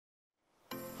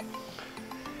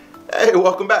Hey,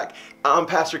 welcome back. I'm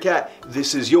Pastor Cat.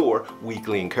 This is your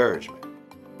weekly encouragement.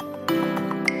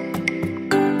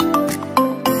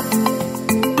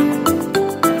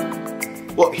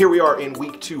 Well, here we are in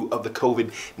week 2 of the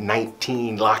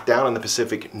COVID-19 lockdown in the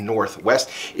Pacific Northwest.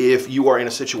 If you are in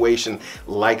a situation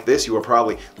like this, you are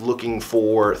probably looking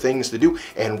for things to do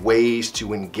and ways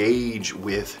to engage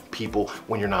with people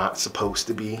when you're not supposed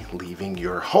to be leaving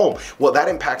your home. Well, that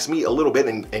impacts me a little bit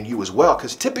and you as well,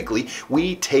 because typically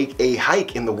we take a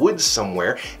hike in the woods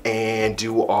somewhere and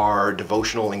do our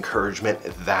devotional encouragement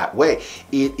that way.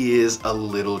 It is a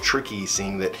little tricky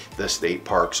seeing that the state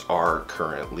parks are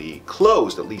currently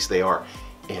closed. At least they are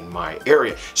in my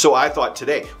area. So I thought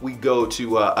today we'd go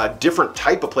to a different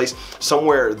type of place,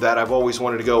 somewhere that I've always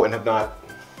wanted to go and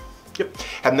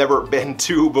have never been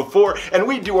to before, and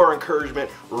we do our encouragement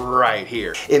right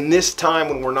here. In this time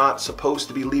when we're not supposed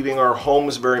to be leaving our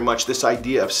homes very much, this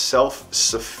idea of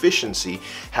self-sufficiency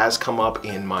has come up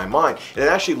in my mind. And it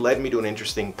actually led me to an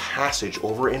interesting passage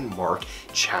over in Mark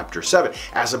chapter 7.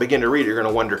 As I begin to read, you're going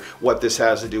to wonder what this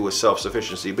has to do with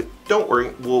self-sufficiency, but don't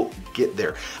worry, we'll get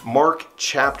there. Mark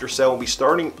chapter 7, we'll be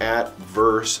starting at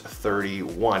verse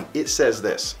 31. It says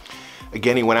this: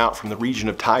 "Again he went out from the region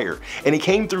of Tyre, and he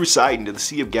came through Sidon to the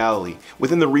Sea of Galilee,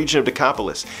 within the region of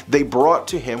Decapolis. They brought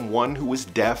to him one who was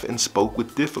deaf and spoke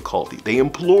with difficulty. They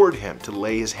implored him to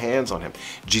lay his hands on him.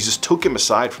 Jesus took him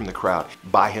aside from the crowd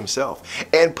by himself,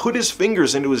 and put his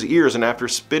fingers into his ears, and after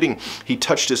spitting, he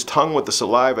touched his tongue with the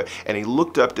saliva, and he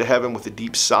looked up to heaven with a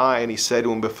deep sigh, and he said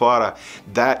to him, Ephphatha,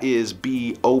 that is,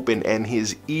 be open. And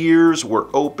his ears were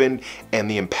opened, and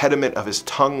the impediment of his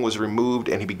tongue was removed,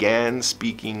 and he began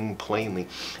speaking plainly."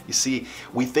 You see,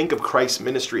 we think of Christ's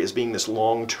ministry as being this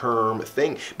long-term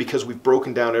thing because we've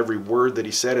broken down every word that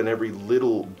he said and every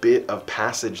little bit of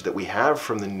passage that we have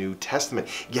from the New Testament.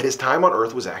 Yet his time on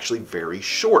earth was actually very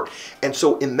short. And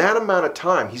so in that amount of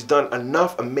time, he's done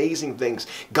enough amazing things.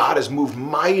 God has moved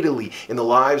mightily in the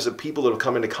lives of people that have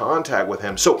come into contact with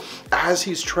him. So as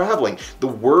he's traveling, the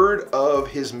word of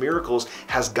his miracles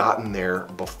has gotten there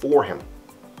before him.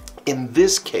 In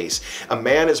this case, a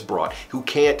man is brought who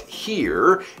can't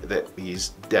hear, that he's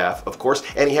deaf, of course,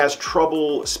 and he has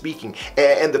trouble speaking.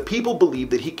 And the people believe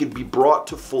that he could be brought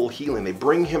to full healing. They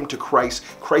bring him to Christ.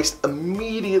 Christ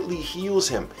immediately heals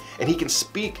him, and he can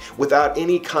speak without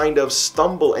any kind of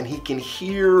stumble, and he can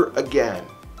hear again.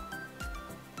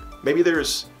 Maybe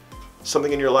there's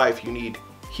something in your life you need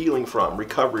healing from,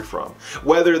 recovery from,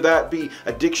 whether that be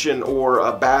addiction or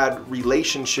a bad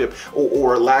relationship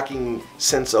or lacking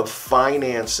sense of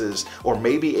finances, or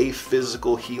maybe a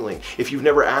physical healing. If you've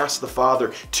never asked the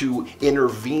Father to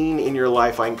intervene in your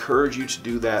life, I encourage you to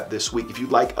do that this week. If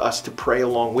you'd like us to pray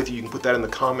along with you, you can put that in the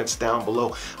comments down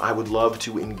below. I would love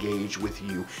to engage with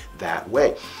you that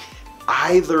way.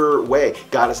 Either way,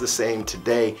 God is the same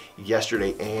today,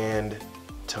 yesterday, and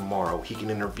tomorrow. He can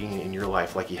intervene in your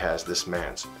life like he has this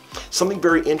man's. Something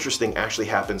very interesting actually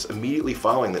happens immediately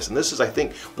following this, and this is, I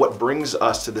think, what brings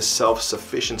us to the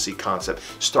self-sufficiency concept.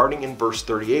 Starting in verse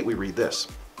 38, we read this: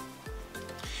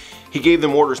 "He gave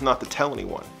them orders not to tell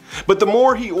anyone, but the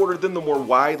more he ordered them, the more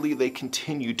widely they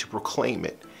continued to proclaim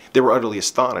it. They were utterly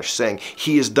astonished, saying,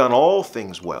 'He has done all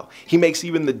things well. He makes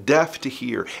even the deaf to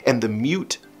hear and the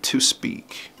mute to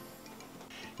speak.'"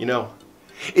 You know,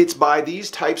 it's by these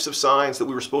types of signs that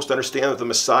we were supposed to understand that the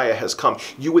Messiah has come.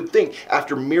 You would think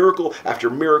after miracle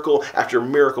after miracle after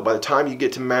miracle, by the time you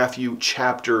get to Matthew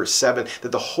chapter 7,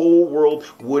 that the whole world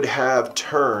would have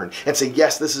turned and say,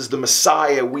 yes, this is the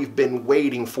Messiah we've been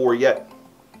waiting for. Yet,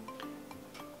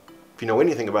 if you know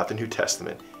anything about the New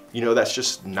Testament, you know that's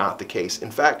just not the case.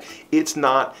 In fact, it's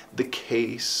not the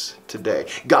case today.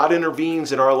 God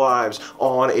intervenes in our lives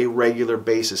on a regular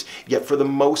basis. Yet for the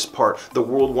most part, the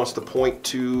world wants to point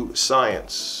to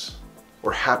science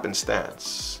or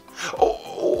happenstance,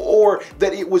 or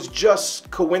that it was just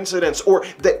coincidence, or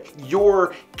that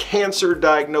your cancer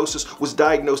diagnosis was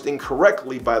diagnosed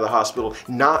incorrectly by the hospital,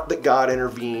 not that God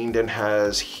intervened and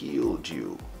has healed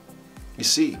you. You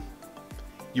see,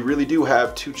 you really do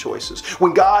have two choices.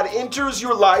 When God enters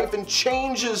your life and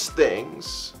changes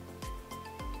things,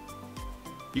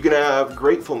 you can have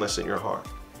gratefulness in your heart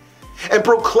and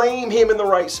proclaim him in the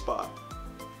right spot.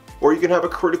 Or you can have a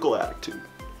critical attitude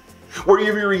where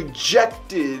you've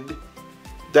rejected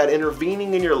that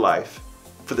intervening in your life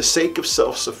for the sake of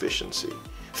self-sufficiency,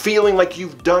 feeling like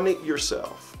you've done it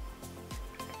yourself.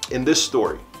 In this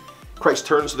story, Christ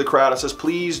turns to the crowd and says,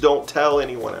 please don't tell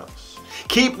anyone else.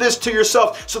 Keep this to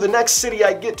yourself, so the next city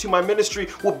I get to, my ministry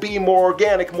will be more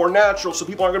organic, more natural, so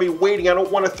people aren't going to be waiting. I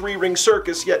don't want a three-ring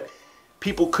circus. Yet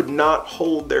people could not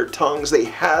hold their tongues. They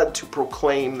had to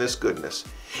proclaim this goodness.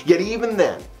 Yet even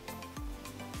then,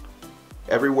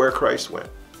 Everywhere Christ went,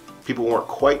 people weren't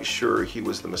quite sure he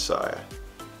was the Messiah.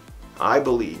 I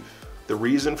believe the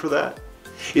reason for that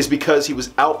is because he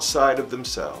was outside of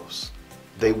themselves.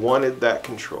 They wanted that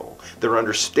control. Their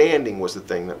understanding was the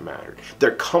thing that mattered.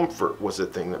 Their comfort was the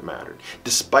thing that mattered,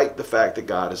 despite the fact that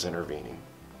God is intervening.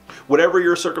 Whatever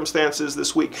your circumstances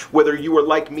this week, whether you are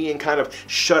like me and kind of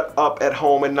shut up at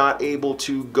home and not able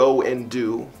to go and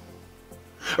do,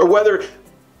 or whether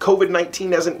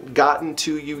COVID-19 hasn't gotten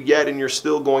to you yet and you're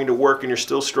still going to work and you're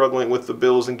still struggling with the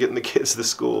bills and getting the kids to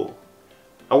school,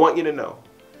 I want you to know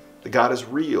that God is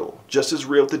real, just as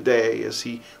real today as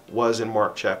he was in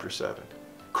Mark chapter 7.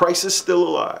 Christ is still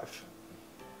alive,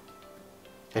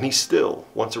 and he still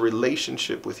wants a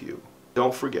relationship with you.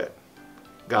 Don't forget,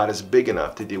 God is big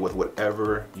enough to deal with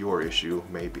whatever your issue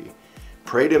may be.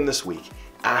 Pray to him this week.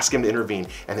 Ask him to intervene,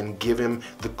 and then give him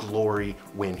the glory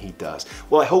when he does.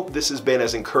 Well, I hope this has been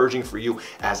as encouraging for you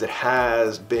as it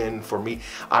has been for me.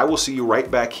 I will see you right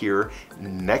back here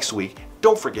next week.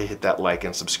 Don't forget to hit that like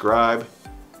and subscribe.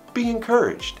 Be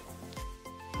encouraged.